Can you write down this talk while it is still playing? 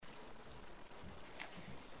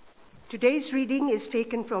Today's reading is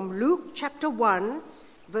taken from Luke chapter 1,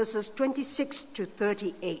 verses 26 to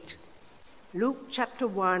 38. Luke chapter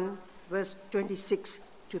 1, verse 26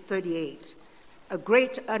 to 38. A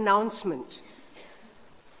great announcement.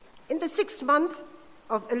 In the 6th month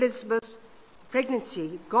of Elizabeth's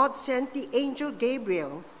pregnancy, God sent the angel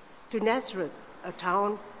Gabriel to Nazareth, a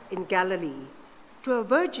town in Galilee, to a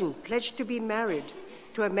virgin pledged to be married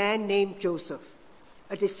to a man named Joseph,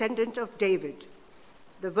 a descendant of David.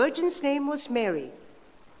 The virgin's name was Mary.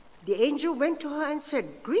 The angel went to her and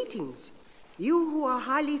said, "Greetings, you who are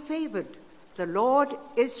highly favored. The Lord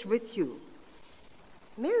is with you."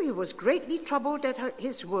 Mary was greatly troubled at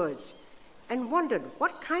his words and wondered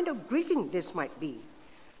what kind of greeting this might be.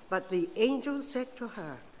 But the angel said to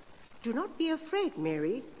her, "Do not be afraid,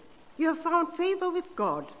 Mary. You have found favor with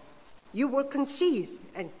God. You will conceive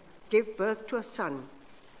and give birth to a son,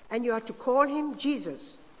 and you are to call him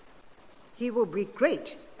Jesus. He will be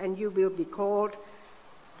great, and you will be called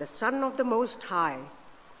the Son of the Most High.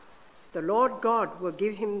 The Lord God will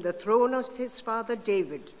give him the throne of his father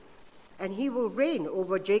David, and he will reign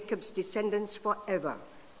over Jacob's descendants forever.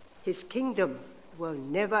 His kingdom will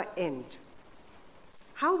never end."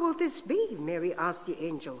 "How will this be?" Mary asked the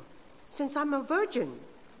angel, "since I'm a virgin?"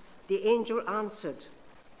 The angel answered,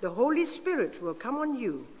 "The Holy Spirit will come on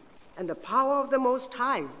you, and the power of the Most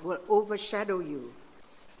High will overshadow you.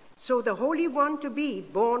 So the Holy One to be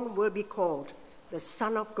born will be called the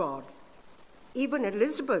Son of God. Even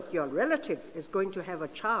Elizabeth, your relative, is going to have a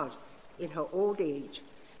child in her old age,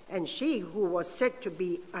 and she who was said to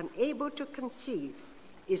be unable to conceive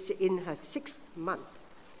is in her 6th month.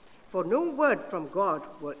 For no word from God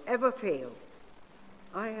will ever fail."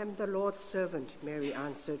 "I am the Lord's servant," Mary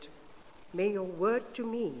answered. "May your word to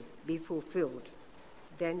me be fulfilled."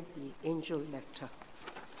 Then the angel left her.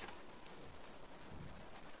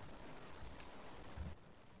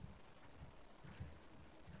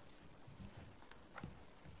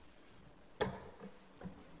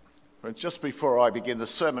 Just before I begin the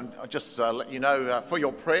sermon, I'll just let you know for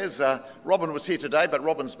your prayers, Robin was here today, but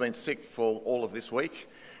Robin's been sick for all of this week,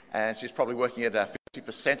 and she's probably working at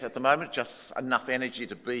 50% at the moment, just enough energy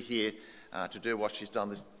to be here to do what she's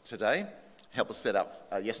done today, help us set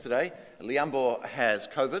up yesterday. Liambo has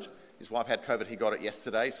COVID. His wife had COVID. He got it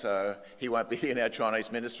yesterday, so he won't be in our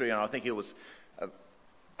Chinese ministry, and I think he was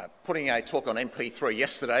putting a talk on MP3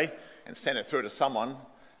 yesterday and sent it through to someone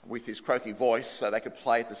with his croaky voice so they could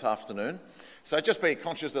play it this afternoon. So just be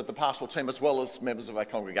conscious that the pastoral team, as well as members of our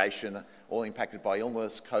congregation, are all impacted by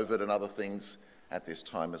illness, COVID and other things at this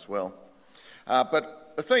time as well.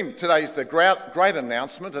 But the theme today is the great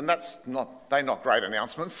announcement, and they're not great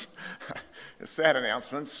announcements, they're sad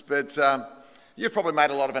announcements, but you've probably made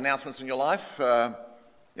a lot of announcements in your life. Some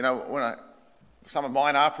of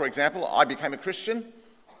mine are, for example, I became a Christian,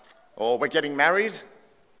 or we're getting married,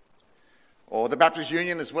 or the Baptist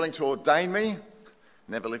Union is willing to ordain me.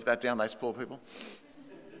 Never lived that down, those poor people.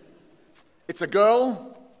 It's a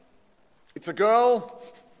girl. It's a girl.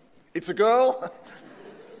 It's a girl.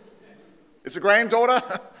 It's a granddaughter.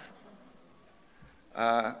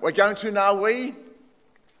 We're going to Naui.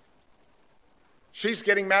 She's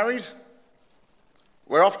getting married.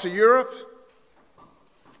 We're off to Europe.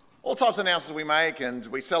 All types of announcements we make and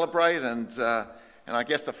we celebrate, and I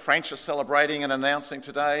guess the French are celebrating and announcing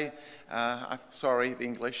today. The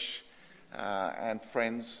English and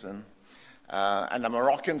friends, and the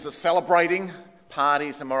Moroccans are celebrating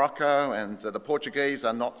parties in Morocco, and the Portuguese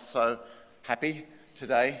are not so happy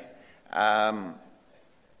today.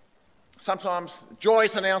 Sometimes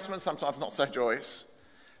joyous announcements, sometimes not so joyous.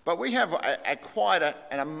 But we have quite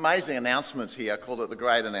an amazing announcement here, called it the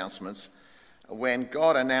Great Announcements, when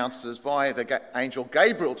God announces via the angel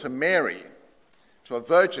Gabriel to Mary, to a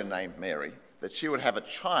virgin named Mary, that she would have a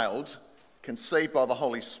child conceived by the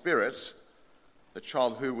Holy Spirit, the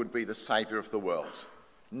child who would be the Saviour of the world.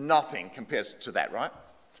 Nothing compares to that, right?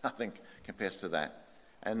 Nothing compares to that.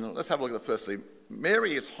 And let's have a look at it firstly.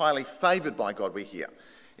 Mary is highly favoured by God, we hear.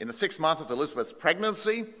 In the 6th month of Elizabeth's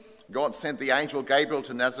pregnancy, God sent the angel Gabriel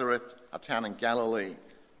to Nazareth, a town in Galilee,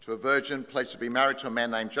 to a virgin pledged to be married to a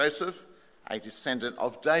man named Joseph, a descendant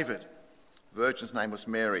of David. The virgin's name was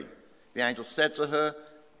Mary. The angel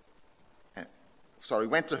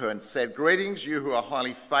went to her and said, "Greetings, you who are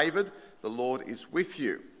highly favoured, the Lord is with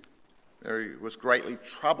you." Mary was greatly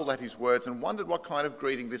troubled at his words and wondered what kind of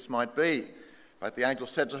greeting this might be. But the angel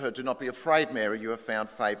said to her, "Do not be afraid, Mary, you have found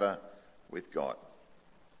favour with God."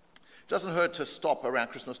 It doesn't hurt to stop around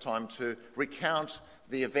Christmas time to recount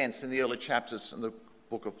the events in the early chapters in the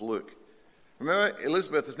book of Luke. Remember,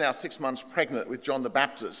 Elizabeth is now 6 months pregnant with John the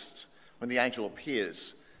Baptist when the angel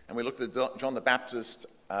appears. and we looked at John the Baptist,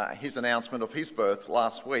 his announcement of his birth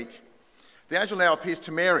last week, the angel now appears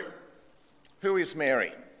to Mary. Who is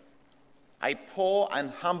Mary? A poor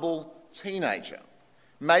and humble teenager,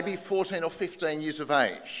 maybe 14 or 15 years of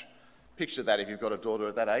age. Picture that if you've got a daughter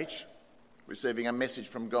at that age, receiving a message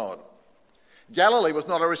from God. Galilee was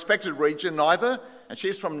not a respected region neither, and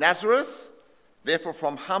she's from Nazareth, therefore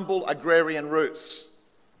from humble agrarian roots.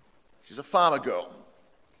 She's a farmer girl.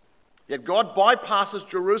 Yet God bypasses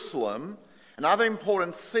Jerusalem and other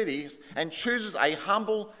important cities and chooses a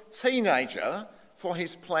humble teenager for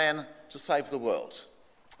his plan to save the world.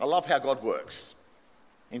 I love how God works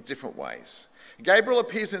in different ways. Gabriel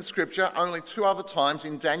appears in Scripture only 2 other times,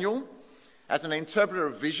 in Daniel as an interpreter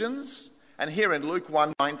of visions, and here in Luke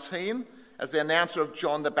 1:19 as the announcer of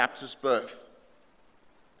John the Baptist's birth.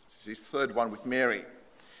 This is his third one with Mary.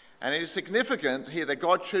 And it is significant here that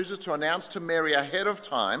God chooses to announce to Mary ahead of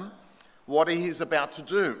time what he is about to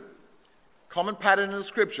do. Common pattern in the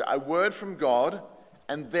Scripture, a word from God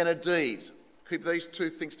and then a deed. Keep these two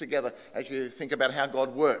things together as you think about how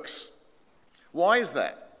God works. Why is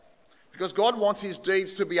that? Because God wants his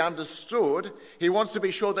deeds to be understood. He wants to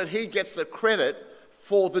be sure that he gets the credit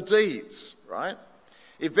for the deeds, right?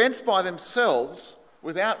 Events by themselves,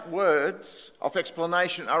 without words of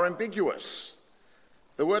explanation, are ambiguous.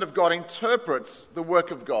 The Word of God interprets the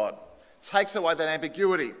work of God, takes away that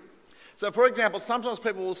ambiguity. So, for example, sometimes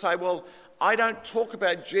people will say, well, I don't talk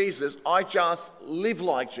about Jesus, I just live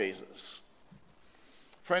like Jesus.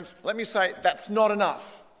 Friends, let me say, that's not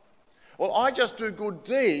enough. Well, I just do good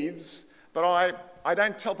deeds, but I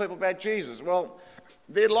don't tell people about Jesus. Well,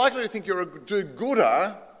 they're likely to think you're a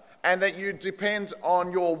do-gooder and that you depend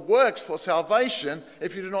on your works for salvation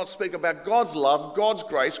if you do not speak about God's love, God's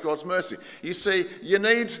grace, God's mercy. You see, you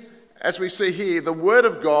need, as we see here, the Word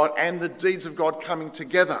of God and the deeds of God coming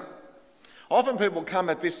together. Often people come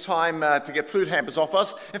at this time to get food hampers off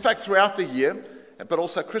us, in fact throughout the year, but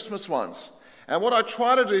also Christmas ones. And what I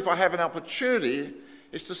try to do if I have an opportunity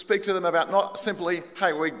is to speak to them about not simply,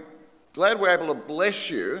 hey, we're glad we're able to bless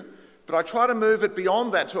you, but I try to move it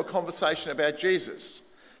beyond that to a conversation about Jesus.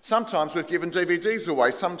 Sometimes we've given DVDs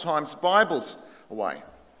away, sometimes Bibles away.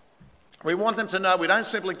 We want them to know we don't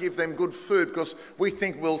simply give them good food because we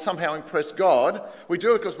think we'll somehow impress God. We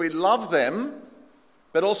do it because we love them,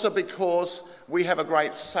 but also because we have a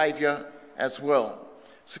great Saviour as well.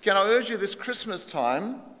 So can I urge you this Christmas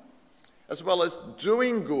time, as well as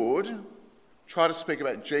doing good, try to speak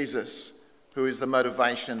about Jesus, who is the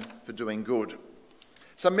motivation for doing good.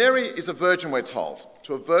 So Mary is a virgin, we're told,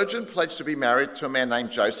 to a virgin pledged to be married to a man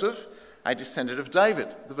named Joseph, a descendant of David.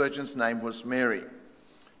 The virgin's name was Mary.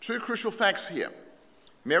 2 crucial facts here.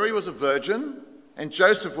 Mary was a virgin and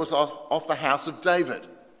Joseph was of the house of David.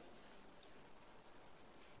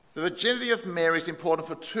 The virginity of Mary is important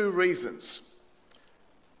for 2 reasons.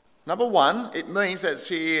 Number 1, it means that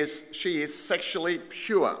she is sexually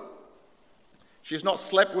pure. She has not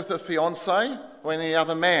slept with her fiancé or any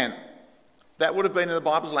other man. That would have been in the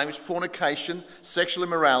Bible's language fornication, sexual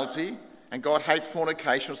immorality, and God hates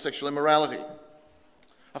fornication or sexual immorality.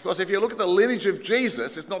 Of course, if you look at the lineage of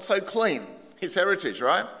Jesus, it's not so clean, his heritage,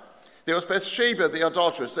 right? There was Bathsheba, the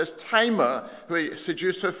adulteress. There's Tamar, who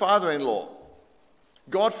seduced her father-in-law.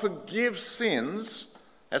 God forgives sins,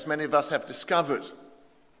 as many of us have discovered.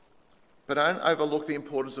 But don't overlook the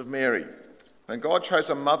importance of Mary. When God chose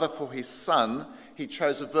a mother for his son, he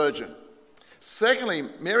chose a virgin. Secondly,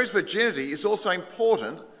 Mary's virginity is also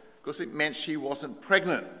important because it meant she wasn't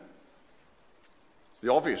pregnant. It's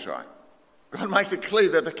the obvious, right? God makes it clear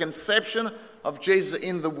that the conception of Jesus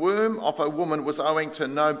in the womb of a woman was owing to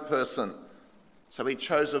no person. So he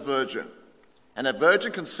chose a virgin. And a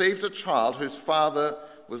virgin conceived a child whose father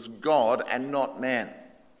was God and not man.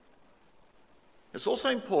 It's also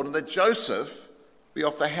important that Joseph be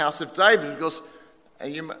of the house of David because,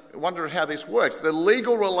 and you wonder how this works, the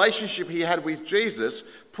legal relationship he had with Jesus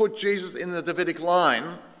put Jesus in the Davidic line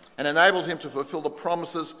and enabled him to fulfill the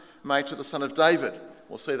promises made to the son of David.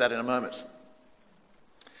 We'll see that in a moment.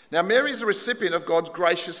 Now, Mary is a recipient of God's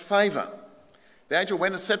gracious favour. The angel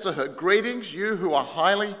went and said to her, "Greetings, you who are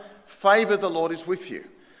highly favoured, the Lord is with you."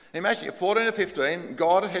 Imagine, at 14 or 15,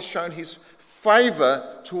 God has shown his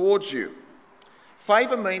favour towards you.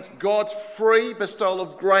 Favour means God's free bestowal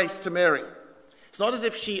of grace to Mary. It's not as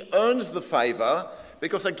if she earns the favour,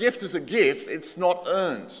 because a gift is a gift, it's not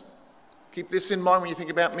earned. Keep this in mind when you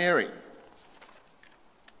think about Mary.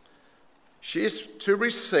 She is to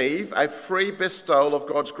receive a free bestowal of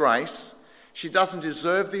God's grace. She doesn't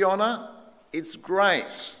deserve the honour, it's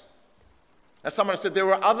grace. As someone said, there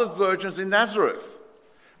were other virgins in Nazareth.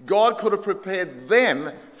 God could have prepared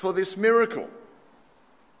them for this miracle.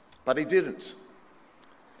 But he didn't.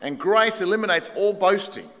 And grace eliminates all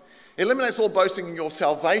boasting. It eliminates all boasting in your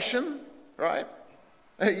salvation, right?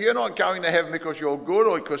 You're not going to heaven because you're good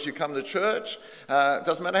or because you come to church. It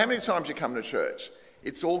doesn't matter how many times you come to church.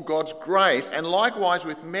 It's all God's grace. And likewise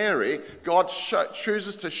with Mary, God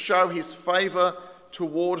chooses to show his favour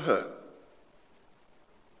toward her.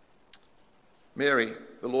 Mary,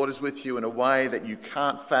 the Lord is with you in a way that you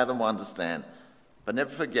can't fathom or understand. But never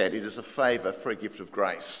forget, it is a favour for a gift of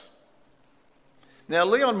grace. Now,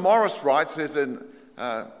 Leon Morris writes, the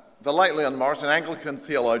late Leon Morris, an Anglican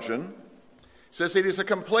theologian, says it is a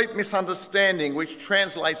complete misunderstanding which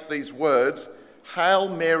translates these words, Hail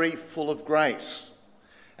Mary, full of grace.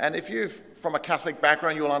 And if you're from a Catholic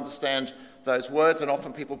background, you'll understand those words, and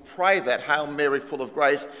often people pray that, Hail Mary, full of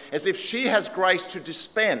grace, as if she has grace to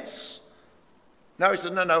dispense. No, he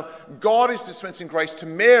says, no, God is dispensing grace to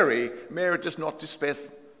Mary. Mary does not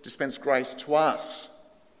dispense grace to us.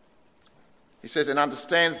 He says, and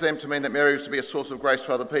understands them to mean that Mary is to be a source of grace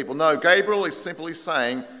to other people. No, Gabriel is simply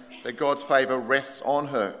saying that God's favour rests on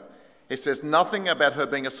her. He says nothing about her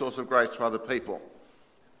being a source of grace to other people.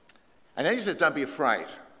 And then he says, don't be afraid.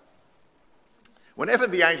 Whenever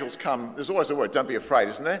the angels come, there's always a word, don't be afraid,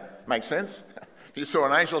 isn't there? Makes sense? You saw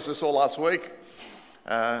an angel, as we saw last week.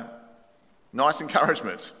 Nice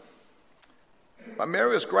encouragement. But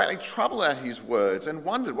Mary was greatly troubled at his words and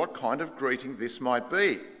wondered what kind of greeting this might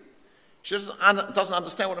be. She doesn't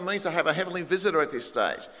understand what it means to have a heavenly visitor at this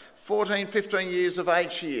stage. 14, 15 years of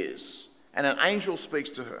age she is, and an angel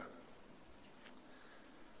speaks to her.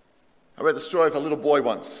 I read the story of a little boy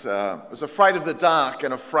once. Was afraid of the dark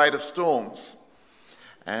and afraid of storms.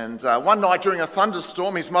 And one night during a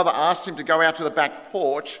thunderstorm, his mother asked him to go out to the back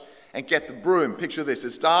porch and get the broom. Picture this,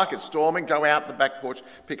 it's dark, it's storming, go out the back porch,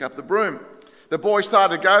 pick up the broom. The boy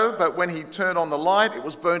started to go, but when he turned on the light, it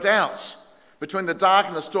was burnt out. Between the dark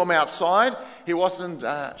and the storm outside, he wasn't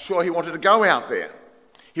sure he wanted to go out there.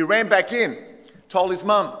 He ran back in, told his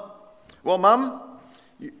mum, well, Mum,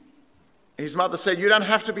 his mother said, you don't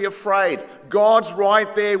have to be afraid. God's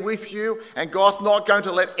right there with you, and God's not going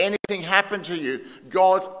to let anything happen to you.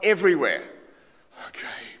 God's everywhere. Okay,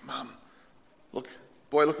 Mum.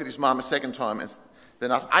 Boy looked at his mum a second time and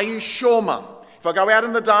then asked, are you sure, Mum? If I go out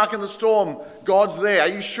in the dark and the storm, God's there. Are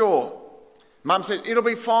you sure? Mum said, it'll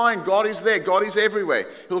be fine. God is there. God is everywhere.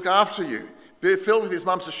 He'll look after you. Filled with his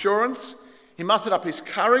mum's assurance, he mustered up his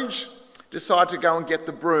courage, decided to go and get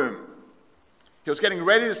the broom. He was getting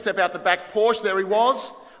ready to step out the back porch. There he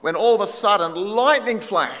was, when all of a sudden lightning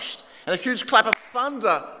flashed and a huge clap of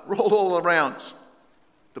thunder rolled all around.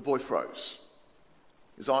 The boy froze.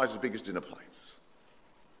 His eyes as big as dinner plates.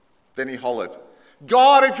 Then he hollered,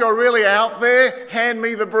 God, if you're really out there, hand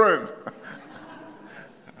me the broom.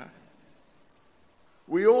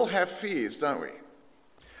 We all have fears, don't we?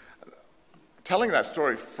 Telling that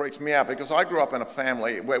story freaks me out because I grew up in a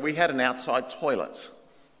family where we had an outside toilet.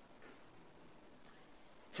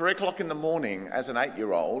 3 o'clock in the morning, as an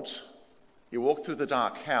 8-year-old, you walk through the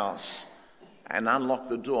dark house and unlock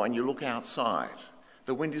the door and you look outside.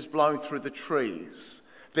 The wind is blowing through the trees.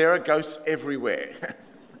 There are ghosts everywhere.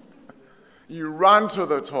 You run to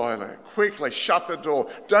the toilet, quickly shut the door.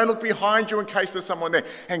 Don't look behind you in case there's someone there,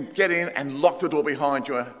 and get in and lock the door behind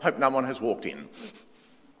you and hope no one has walked in.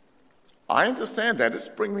 I understand that. It's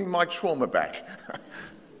bringing my trauma back.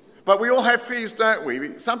 But we all have fears, don't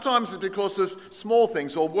we? Sometimes it's because of small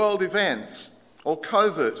things or world events or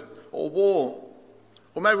COVID or war.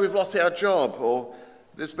 Or maybe we've lost our job or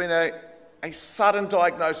there's been a sudden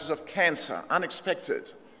diagnosis of cancer,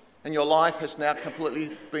 unexpected. And your life has now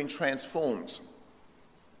completely been transformed.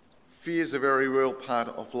 Fear is a very real part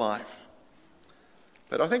of life.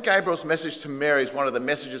 But I think Gabriel's message to Mary is one of the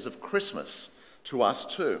messages of Christmas to us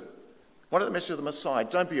too. One of the messages of the Messiah,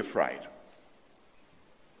 don't be afraid.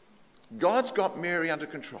 God's got Mary under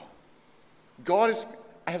control. God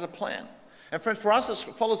has a plan. And friends, for us as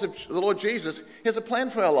followers of the Lord Jesus, he has a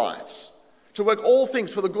plan for our lives. To work all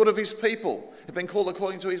things for the good of his people who've been called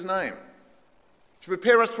according to his name. To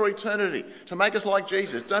prepare us for eternity, to make us like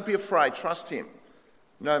Jesus. Don't be afraid, trust him,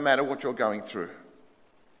 no matter what you're going through.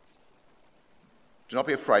 Do not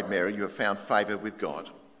be afraid, Mary, you have found favour with God.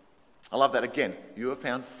 I love that again. You have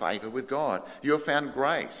found favour with God. You have found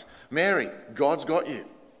grace. Mary, God's got you.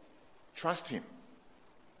 Trust him.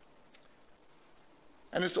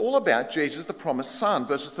 And it's all about Jesus, the promised son.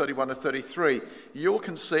 Verses 31 to 33. You will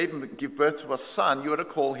conceive and give birth to a son. You are to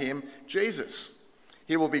call him Jesus.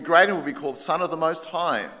 He will be great and will be called Son of the Most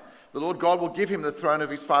High. The Lord God will give him the throne of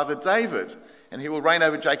his father David, and he will reign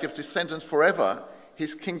over Jacob's descendants forever.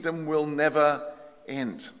 His kingdom will never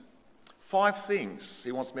end. 5 things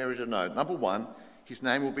he wants Mary to know. Number 1, His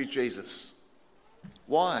name will be Jesus.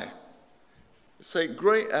 Why? See,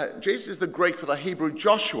 Jesus is the Greek for the Hebrew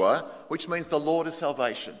Joshua, which means the Lord is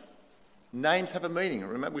salvation. Names have a meaning.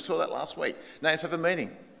 Remember, we saw that last week. Names have a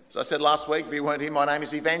meaning. As I said last week, if you weren't here, my name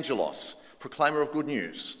is Evangelos, proclaimer of good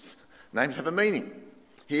news. Names have a meaning.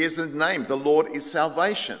 He is the name. The Lord is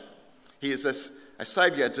salvation. He is a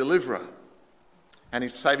saviour, a deliverer. And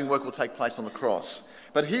his saving work will take place on the cross.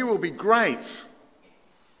 But he will be great.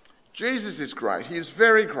 Jesus is great. He is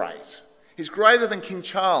very great. He's greater than King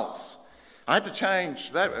Charles. I had to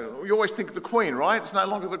change that. You always think of the Queen, right? It's no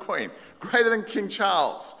longer the Queen. Greater than King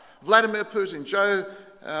Charles, Vladimir Putin, Joe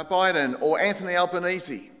Biden, or Anthony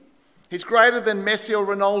Albanese. He's greater than Messi or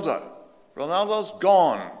Ronaldo. Ronaldo's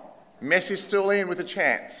gone. Messi's still in with a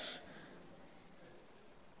chance.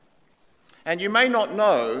 And you may not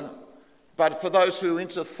know, but for those who are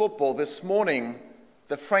into football, this morning,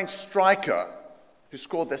 the French striker who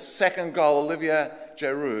scored the second goal, Olivier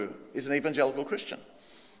Giroud, is an evangelical Christian.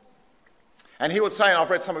 And he would say, and I've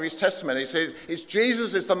read some of his testimony, he says,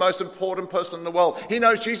 Jesus is the most important person in the world. He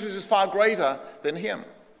knows Jesus is far greater than him.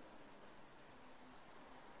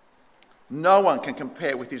 No one can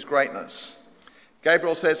compare with his greatness.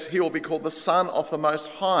 Gabriel says he will be called the Son of the Most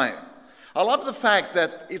High. I love the fact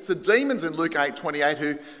that it's the demons in Luke 8:28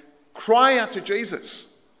 who cry out to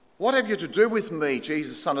Jesus, "What have you to do with me,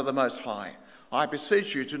 Jesus, Son of the Most High? I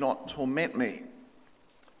beseech you, do not torment me."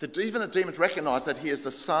 Even the demons recognise that he is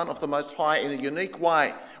the Son of the Most High in a unique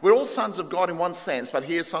way. We're all sons of God in one sense, but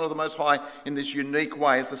he is Son of the Most High in this unique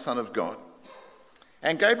way as the Son of God.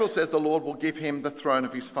 And Gabriel says the Lord will give him the throne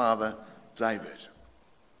of his father David.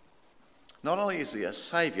 Not only is he a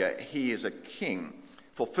saviour, he is a king,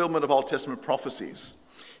 fulfilment of Old Testament prophecies.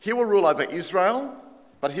 He will rule over Israel,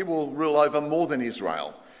 but he will rule over more than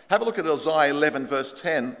Israel. Have a look at Isaiah 11 verse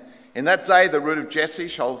 10. In that day the root of Jesse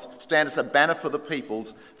shall stand as a banner for the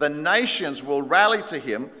peoples. The nations will rally to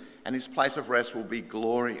him, and his place of rest will be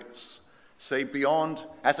glorious. See, beyond,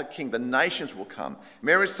 as a king, the nations will come.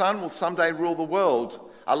 Mary's son will someday rule the world,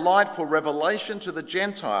 a light for revelation to the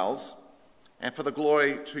Gentiles, and for the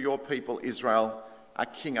glory to your people Israel, a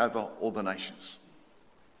king over all the nations.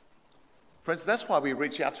 Friends, that's why we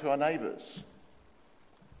reach out to our neighbours,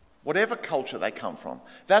 whatever culture they come from.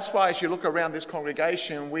 That's why as you look around this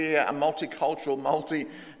congregation, we're a multicultural,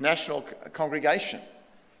 multinational congregation,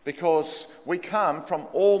 because we come from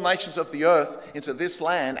all nations of the earth into this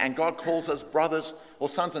land, and God calls us brothers or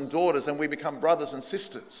sons and daughters, and we become brothers and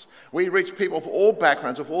sisters. We reach people of all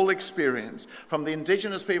backgrounds, of all experience, from the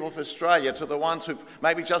Indigenous people of Australia to the ones who've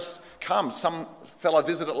maybe just come. Some fellow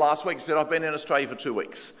visited last week and said, "I've been in Australia for 2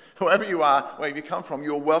 weeks." Whoever you are, wherever you come from,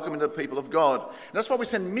 you're welcome into the people of God. And that's why we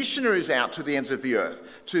send missionaries out to the ends of the earth,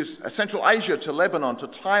 to Central Asia, to Lebanon, to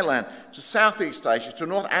Thailand, to Southeast Asia, to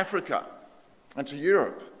North Africa, and to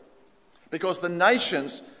Europe. Because the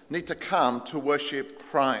nations need to come to worship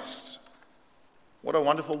Christ. What a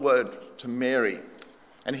wonderful word to Mary.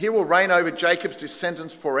 And he will reign over Jacob's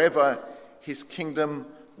descendants forever. His kingdom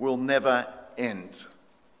will never end.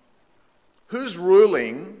 Who's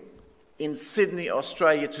ruling in Sydney,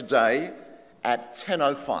 Australia today at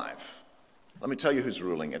 10:05? Let me tell you who's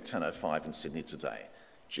ruling at 10:05 in Sydney today.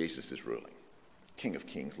 Jesus is ruling. King of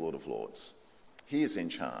Kings, Lord of Lords. He is in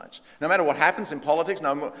charge. No matter what happens in politics,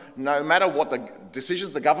 no matter what the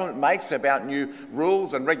decisions the government makes about new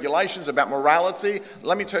rules and regulations, about morality,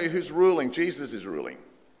 let me tell you who's ruling. Jesus is ruling.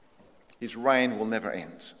 His reign will never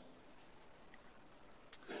end.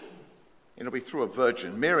 It'll be through a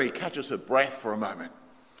virgin. Mary catches her breath for a moment.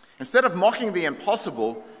 Instead of mocking the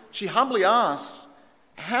impossible, she humbly asks,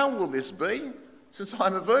 "How will this be since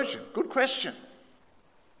I'm a virgin?" Good question.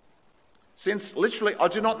 Since literally I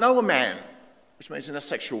do not know a man, which means in a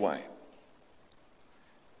sexual way.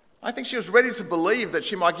 I think she was ready to believe that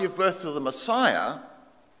she might give birth to the Messiah,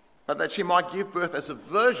 but that she might give birth as a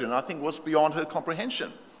virgin, I think was beyond her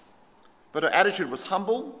comprehension. But her attitude was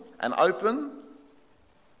humble and open,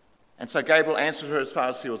 and so Gabriel answered her as far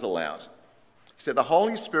as he was allowed. He said, "The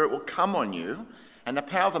Holy Spirit will come on you, and the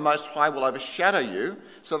power of the Most High will overshadow you,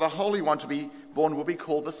 so the Holy One to be born will be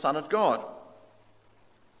called the Son of God."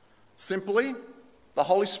 Simply, the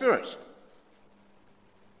Holy Spirit.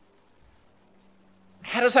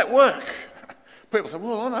 How does that work? People say,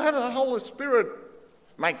 "Well, how does the Holy Spirit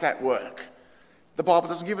make that work?" The Bible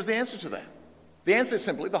doesn't give us the answer to that. The answer is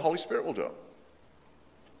simply the Holy Spirit will do it.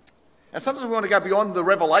 And sometimes we want to go beyond the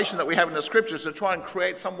revelation that we have in the Scriptures to try and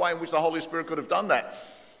create some way in which the Holy Spirit could have done that.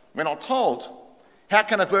 We're not told. How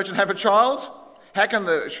can a virgin have a child? How can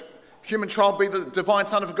the human child be the divine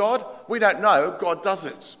Son of God? We don't know. God does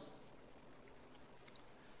it.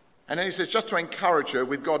 And then he says, just to encourage her,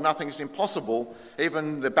 with God nothing is impossible.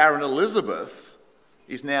 Even the barren Elizabeth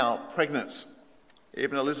is now pregnant.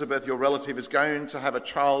 Even Elizabeth, your relative, is going to have a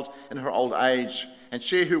child in her old age. And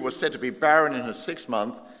she who was said to be barren in her 6th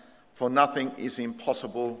month, for nothing is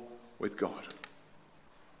impossible with God.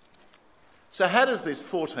 So how does this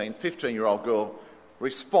 14, 15-year-old girl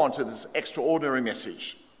respond to this extraordinary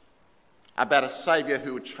message about a Saviour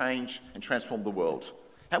who would change and transform the world?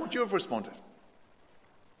 How would you have responded?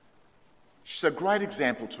 She's a great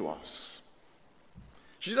example to us.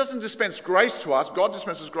 She doesn't dispense grace to us. God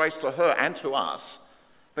dispenses grace to her and to us.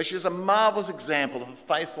 But she's a marvellous example of a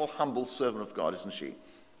faithful, humble servant of God, isn't she?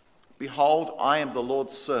 Behold, I am the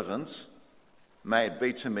Lord's servant. May it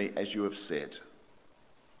be to me as you have said.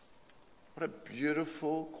 What a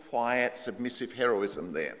beautiful, quiet, submissive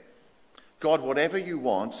heroism there. God, whatever you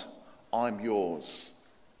want, I'm yours.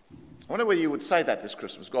 I wonder whether you would say that this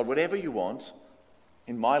Christmas. God, whatever you want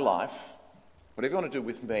in my life, whatever you want to do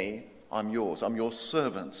with me, I'm yours. I'm your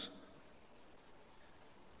servant.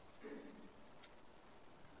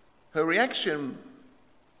 Her reaction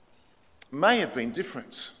may have been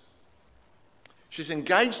different. She's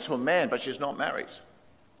engaged to a man, but she's not married.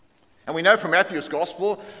 And we know from Matthew's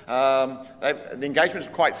Gospel, the engagement is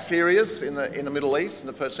quite serious in the Middle East in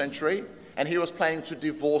the 1st century, and he was planning to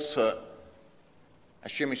divorce her,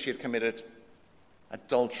 assuming she had committed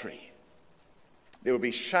adultery. There would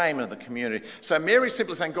be shame in the community. So Mary's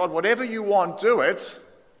simply saying, God, whatever you want, do it.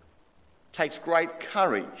 Takes great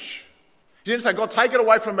courage. She didn't say, God, take it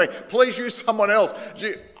away from me. Please use someone else.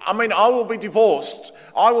 I will be divorced.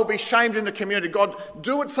 I will be shamed in the community. God,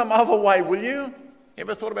 do it some other way, will you? You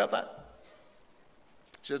ever thought about that?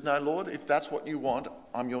 She says, no, Lord, if that's what you want,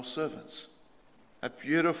 I'm your servant. A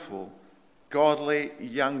beautiful, godly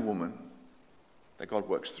young woman that God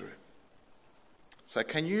works through. So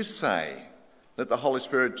can you say, let the Holy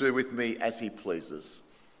Spirit do with me as he pleases?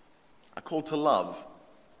 A call to love,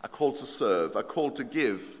 a call to serve, a call to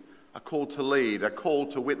give, a call to lead, a call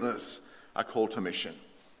to witness, a call to mission.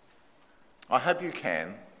 I hope you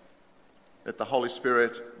can. Let the Holy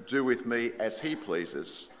Spirit do with me as he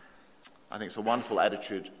pleases. I think it's a wonderful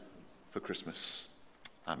attitude for Christmas.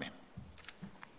 Amen.